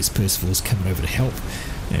 but now there's Percival's coming over to help,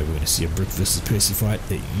 and we're going to see a brick versus Percy fight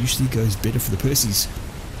that usually goes better for the Percys,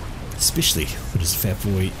 especially when it's a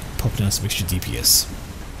Fatboy popping out some extra DPS.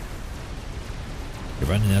 They're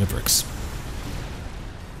running out of bricks.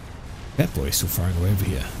 Fatboy still firing away over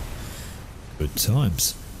here. Good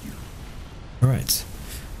times. Alright,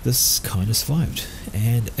 this kind of survived,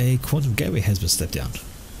 and a quantum gateway has been stepped down.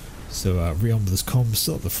 So Rion with his comm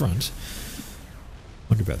still at the front.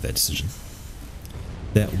 Wonder about that decision.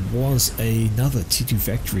 That was another T2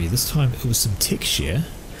 factory. This time it was some tech share.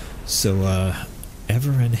 So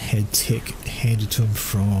Avaran had tech handed to him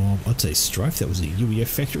from, I'd say, Strife. That was a UEF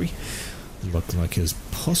factory. Looked like it was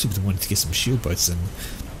possibly wanting to get some shield boats in,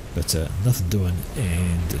 but nothing doing,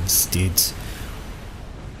 and instead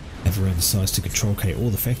Avaran decides to control K all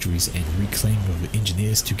the factories and reclaim all the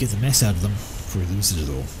engineers to get the mass out of them before he loses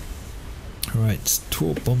it all. Alright,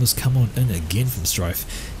 Torp bombers come on in again from Strife,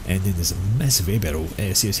 and then there's a massive air battle.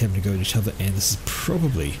 ASCs having to go at each other, and this is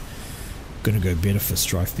probably going to go better for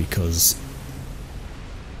Strife because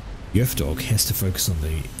Dog has to focus on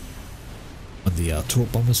the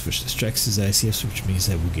Torp bombers, which distracts his ASCs, which means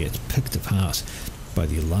they will get picked apart by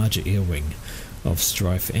the larger air wing of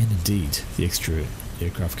Strife, and indeed the extra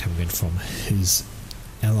aircraft coming in from his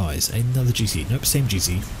allies. Another GC, nope, same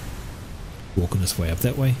GC. walking his way up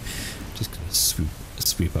that way. Just going to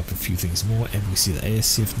sweep up a few things more, and we see the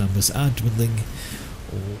ASF numbers are dwindling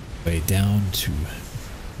all the way down to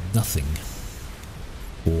nothing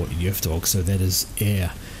for Yerf Dog. So that is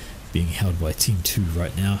air being held by Team 2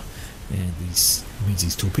 right now, and this means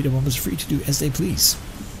these torpedo bombers are free to do as they please.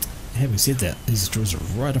 Having said that, these destroyers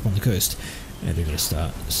are right up on the coast, and they're going to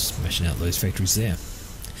start smashing out those factories there.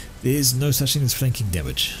 There's no such thing as flanking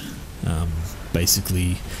damage.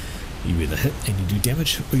 Basically, you either hit and you do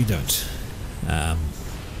damage, or you don't.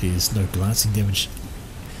 There's no glancing damage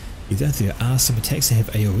either. There are some attacks that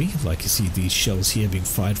have AoE, like you see these shells here being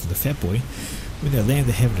fired from the Fat Boy. When they land,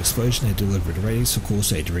 they have an explosion, they do a little bit of radius. Of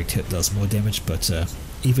course, a direct hit does more damage, but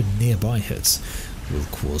even nearby hits will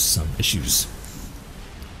cause some issues.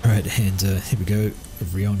 Alright, and here we go.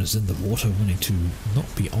 Rion is in the water, wanting to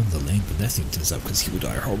not be on the land when that thing turns up, because he will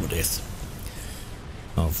die a horrible death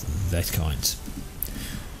of that kind.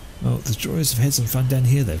 Well, the destroyers have had some fun down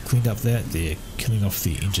here. They've cleaned up that. They're killing off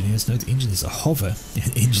the engineers. No, the engineers are hover,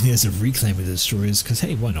 and engineers are reclaiming the destroyers, because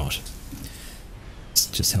hey, why not? Let's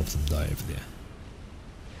just help them die over there.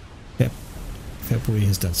 Fat Boy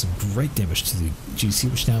has done some great damage to the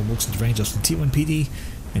GC, which now walks into range of some T1 PD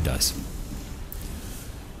and dies.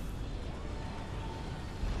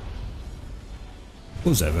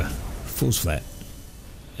 Falls over, falls flat,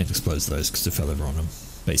 and explodes those because it fell over on him,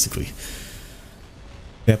 basically.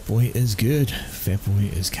 Fat Boy is good. Fat Boy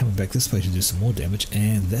is coming back this way to do some more damage,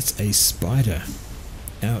 and that's a spider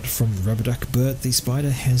out from Rubber Duck, but the spider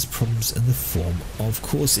has problems in the form of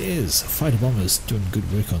Corsairs. Fighter bombers doing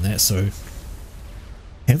good work on that, so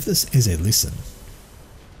have this as a lesson.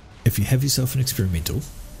 If you have yourself an experimental,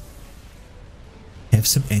 have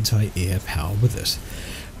some anti-air power with it.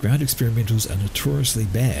 Ground experimentals are notoriously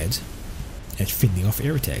bad at fending off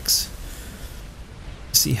air attacks.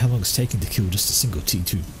 See how long it's taken to kill just a single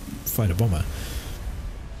T2 fighter bomber.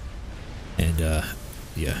 And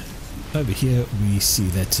yeah, over here we see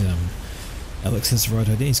that Alex has the right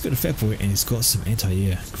idea. He's got a Fat Boy and he's got some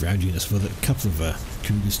anti-air ground units with it, a couple of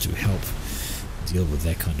Cougars to help deal with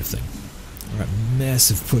that kind of thing. Alright,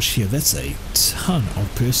 massive push here. That's a ton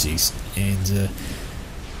of Perseus, and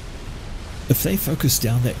if they focus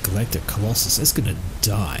down that Galactic Colossus, it's going to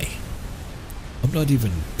die. I'm not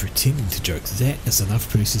even pretending to joke. That is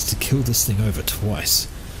enough Perseus to kill this thing over twice.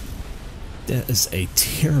 That is a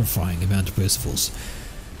terrifying amount of Percivals.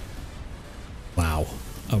 Wow.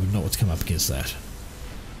 I would not want to come up against that.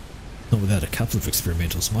 Not without a couple of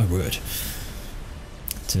experimentals, my word.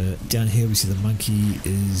 Down here we see the monkey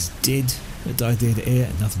is dead. It died there to air,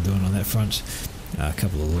 nothing doing on that front. A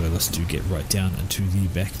couple of loyalists do get right down into the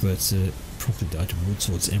back, but promptly died to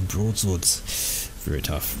broadswords and broadswords. Very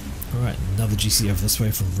tough. Alright, another GC over this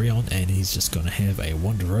way from Rion, and he's just going to have a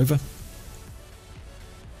wander over.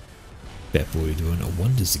 Fat Boy doing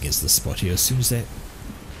wonders against this spot here. As soon as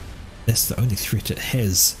that's the only threat it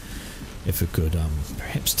has. If it could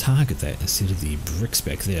perhaps target that instead of the bricks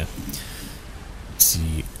back there.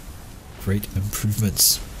 See great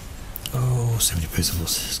improvements. Oh, so many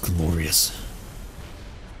Percivals. It's glorious.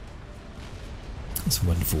 That's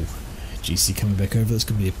wonderful. GC coming back over. There's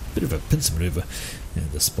going to be a bit of a pincer maneuver,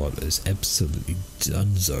 and the spot is absolutely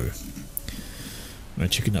donezo.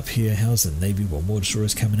 Right, checking up here. How's the Navy? Well, more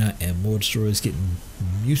destroyers coming out, and more destroyers getting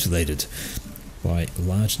mutilated by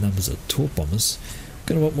large numbers of torp bombers.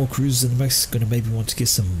 Going to want more cruisers in the mix. Going to maybe want to get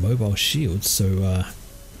some mobile shields. So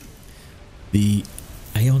the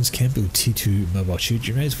Aeons can build T2 mobile shield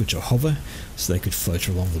generators, which are hover, so they could float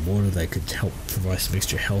along the water. They could help provide some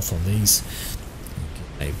extra health on these.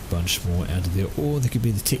 Get a bunch more out of there, or there could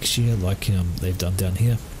be the tech share like they've done down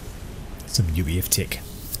here. Some UEF tech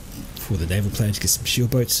for the naval player to get some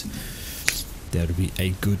shield boats. That would be a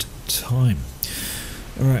good time.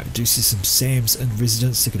 Alright, we do see some SAMs in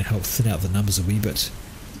residence. They're going to help thin out the numbers a wee bit.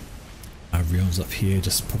 Rion's up here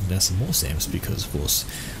just popping down some more SAMs because, of course,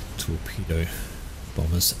 torpedo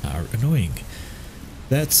bombers are annoying.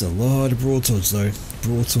 That's a lot of broadswords though.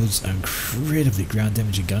 Broadswords are incredibly ground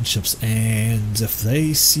damaging gunships, and if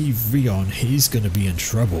they see Rion, he's going to be in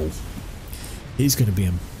trouble. He's going to be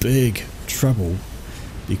in big trouble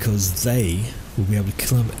because they will be able to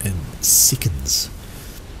kill him in seconds.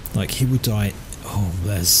 Like, he would die. Oh,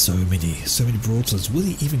 there's so many broadswords. Will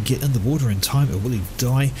he even get in the water in time, or will he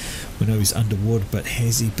die? We know he's underwater, but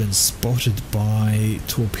has he been spotted by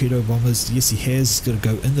torpedo bombers? Yes, he has. He's got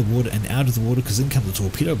to go in the water and out of the water because in come the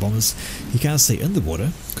torpedo bombers. He can't stay in the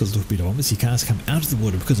water because of torpedo bombers. He can't come out of the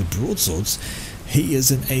water because of broadswords. He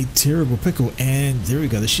is in a terrible pickle, and there we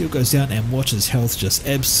go. The shield goes down, and watch his health just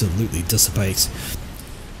absolutely dissipate.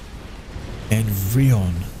 And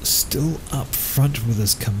Rion still up front with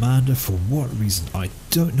his commander for what reason I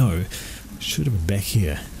don't know. Should have been back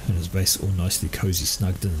here in his base, all nicely cozy,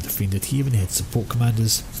 snugged in and defended. He even had support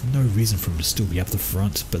commanders. No reason for him to still be up the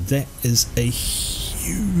front, but that is a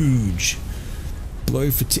huge blow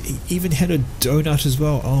for he even had a donut as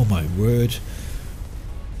well. Oh my word.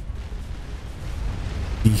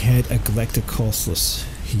 He had a Galactic Costless.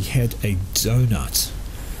 He had a donut.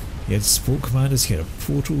 He had support commanders. He had a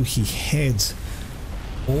portal. He had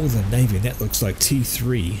all the navy, and that looks like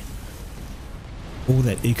T3. All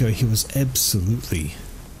that eco. He was absolutely...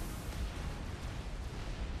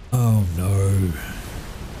 Oh no.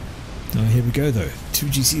 Now here we go though. 2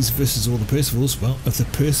 GCs versus all the Percivals. Well, if the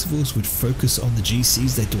Percivals would focus on the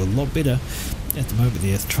GCs, they'd do a lot better. At the moment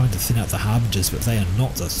they're trying to thin out the Harbingers, but they are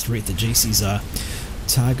not the threat the GCs are.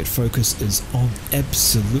 Target focus is on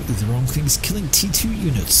absolutely the wrong things. Killing T2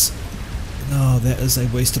 units. No, that is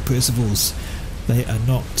a waste of Percivals. They are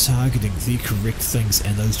not targeting the correct things,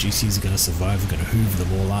 and those GCs are going to survive. They're going to hoover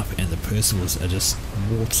them all up, and the Percivals are just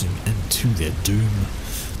waltzing into their doom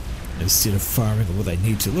instead of firing what they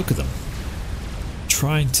need to. Look at them.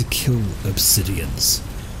 Trying to kill Obsidians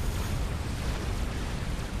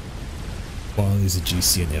while there's a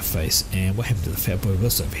GC in their face. And what happened to the Fat Boy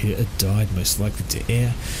Bliss over here? It died, most likely to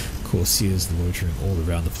air. Corsairs loitering all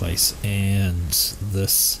around the place, and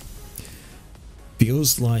this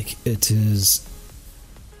feels like it is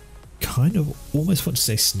kind of almost want to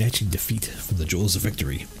say snatching defeat from the jaws of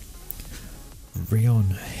victory.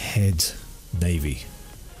 Rion had navy.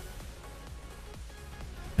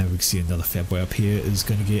 Now we can see another Fat Boy up here is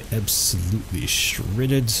going to get absolutely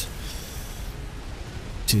shredded.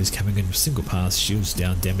 She is coming in with single pass, shields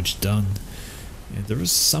down, damage done. And there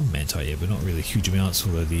is some Manti here, but not really huge amounts,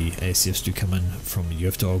 although the ASFs do come in from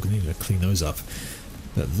UFDog and need to clean those up.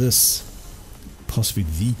 But this, possibly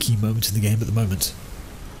the key moment in the game at the moment.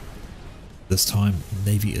 This time,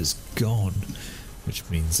 Navy is gone, which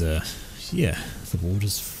means, yeah, the board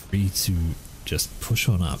is free to just push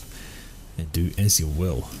on up and do as you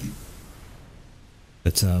will.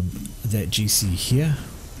 But that GC here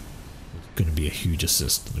is going to be a huge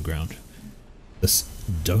assist on the ground. This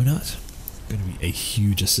donut going to be a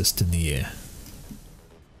huge assist in the air.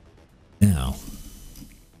 Now,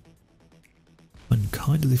 I'm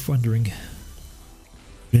kind of left wondering,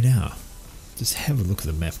 now, just have a look at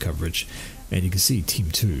the map coverage, and you can see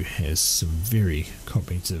Team 2 has some very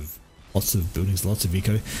comprehensive, lots of buildings, lots of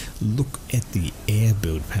eco. Look at the air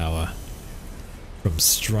build power from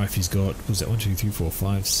Strife. He's got, what was that, 1, 2, 3, 4,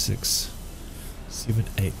 5, 6, 7,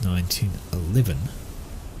 8, 9, 10, 11.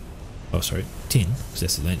 Oh, sorry, 10, because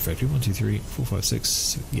that's the land factory. 1, 2, 3, 4, 5, 6,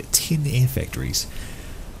 7, yeah, 10 air factories.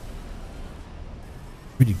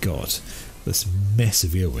 Really got this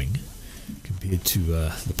massive air wing compared to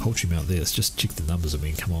the poultry mount there. Let's just check the numbers. I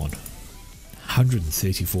mean, come on.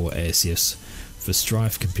 134 ASFs for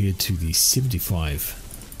Strife compared to the 75.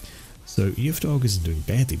 So UFDog isn't doing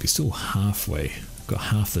badly, but still halfway. Got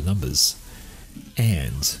half the numbers.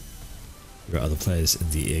 And there are other players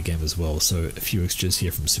in the air game as well, so a few extras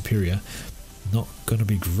here from Superior. Not going to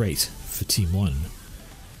be great for Team 1.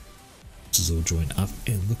 This is all joined up,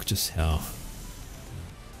 and look just how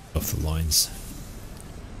off the lines.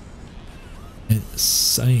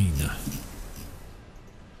 Insane.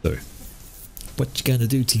 So, what you going to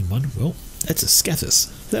do, Team 1? Well, that's a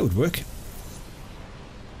Scathus. That would work.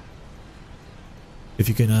 If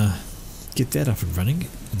you can get that up and running,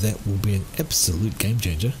 that will be an absolute game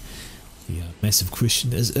changer. The massive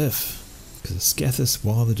question is if, because Scathus,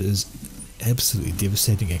 while it is absolutely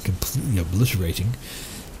devastating and completely obliterating,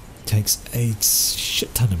 takes a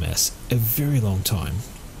shit ton of mass, a very long time,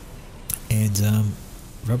 and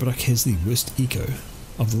Rubberduck has the worst eco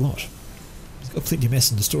of the lot. He's got plenty of mass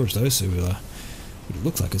in the storage though, so it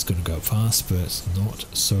looks like it's going to go up fast, but not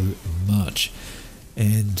so much.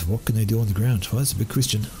 And what can they do on the ground? Well, that's a big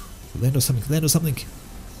question. Land or something, land or something.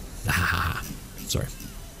 Ah, sorry.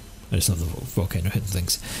 I just love the volcano hitting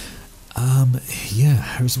things.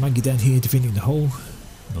 Yeah, there's a monkey down here defending the hole.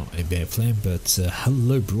 Not a bad plan, but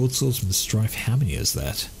hello broadswords from the Strife. How many is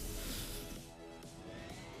that?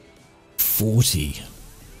 40.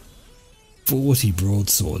 40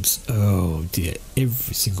 broadswords. Oh dear.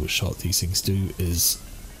 Every single shot these things do is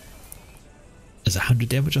 100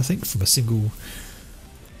 damage, I think, from a single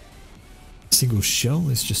shell.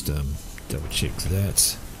 Let's just double check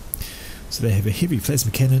that. So they have a heavy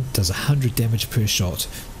plasma cannon, does 100 damage per shot,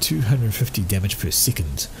 250 damage per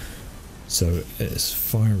second. So it's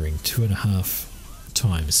firing 2.5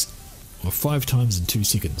 times, or 5 times in 2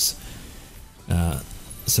 seconds.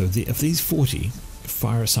 So if these 40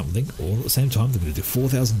 fire at something all at the same time, they're going to do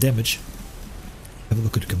 4,000 damage. have a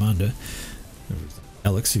look at a commander,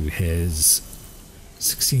 Alex, who has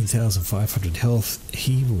 16,500 health.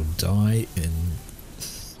 He will die in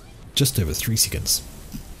just over 3 seconds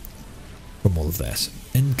from all of that.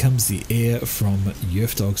 In comes the air from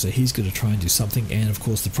Yerfdog, so he's going to try and do something, and of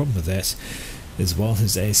course the problem with that is while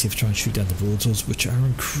his ASF try and shoot down the volatiles, which are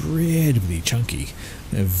incredibly chunky,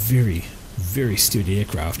 they're very, very sturdy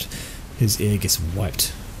aircraft, his air gets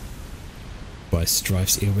wiped by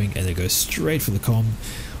Strife's air wing, and they go straight for the comm.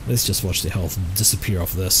 Let's just watch their health disappear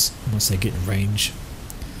off this once they get in range.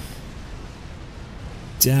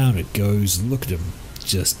 Down it goes. Look at him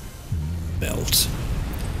just melt.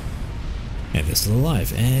 And they're still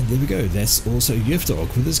alive. And there we go. That's also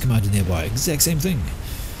Yerfdog with his commander nearby. Exact same thing.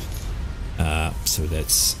 So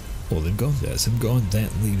that's all them gone. That's him gone. That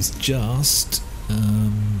leaves just...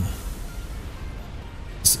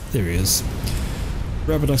 so there he is.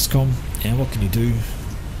 Rabbitux comm. And what can you do?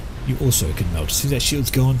 You also can melt. See that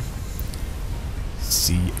shield's gone?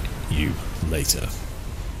 See you later.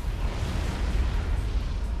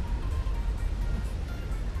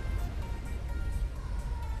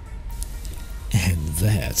 And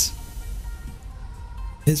that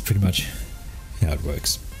is pretty much how it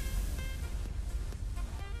works.